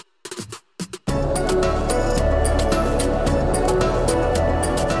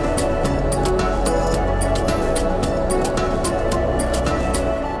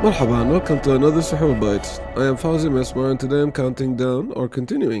Marhaban, welcome to another Suhoor Bites. I am Fawzi and today I'm counting down, or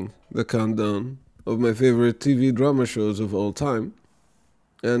continuing the countdown, of my favorite TV drama shows of all time.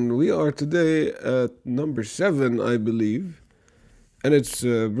 And we are today at number 7, I believe, and it's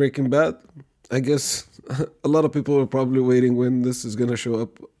Breaking Bad. I guess a lot of people are probably waiting when this is gonna show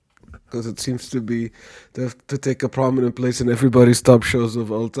up, because it seems to take a prominent place in everybody's top shows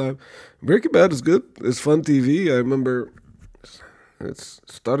of all time. Breaking Bad is good. It's fun TV. I remember it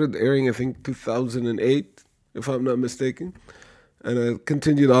started airing, I think, 2008, if I'm not mistaken. And it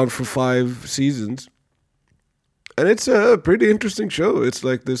continued on for 5 seasons. And it's a pretty interesting show. It's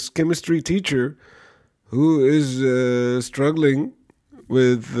like this chemistry teacher who is struggling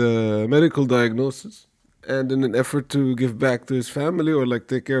with medical diagnosis. And in an effort to give back to his family, or like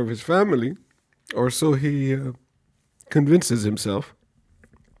take care of his family, or so he convinces himself,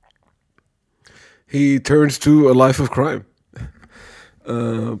 he turns to a life of crime.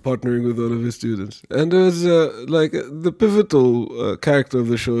 Partnering with one of his students. And there's the pivotal character of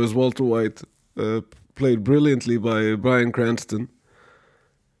the show is Walter White, played brilliantly by Bryan Cranston.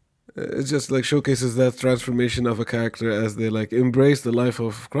 It just like showcases that transformation of a character as they like embrace the life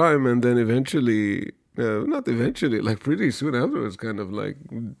of crime, and then eventually, not eventually, like pretty soon afterwards, kind of like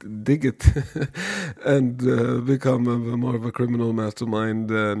dig it and become more of a criminal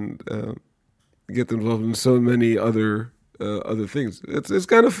mastermind and get involved in so many other things. It's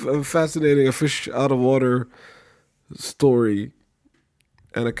kind of fascinating, a fish out of water story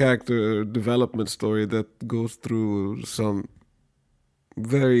and a character development story that goes through some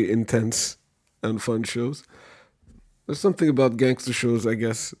very intense and fun shows. There's something about gangster shows, I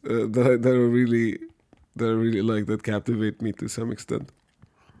guess, that I really like, that captivate me to some extent.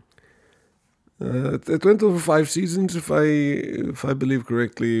 It went over 5 seasons, if I believe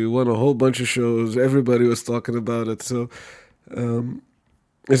correctly. Won a whole bunch of shows. Everybody was talking about it, so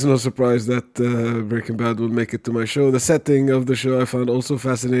it's no surprise that Breaking Bad will make it to my show. The setting of the show I found also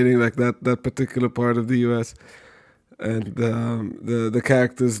fascinating, like that particular part of the U.S. and the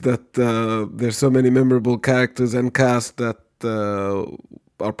characters that there's so many memorable characters and cast that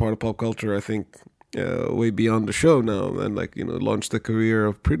are part of pop culture. I think way beyond the show now, and launched the career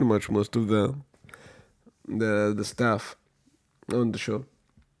of pretty much most of the staff on the show.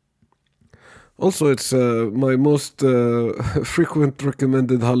 Also, it's my most frequent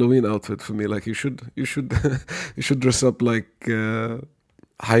recommended Halloween outfit for me. Like you should you should dress up like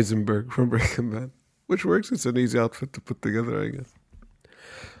Heisenberg from Breaking Bad, which works. It's an easy outfit to put together, I guess.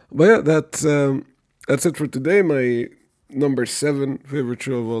 But yeah, that's it for today. My number 7 favorite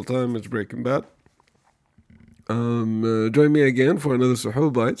show of all time is Breaking Bad. Join me again for another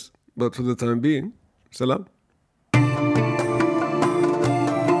Suhoor Bites, but for the time being, salam.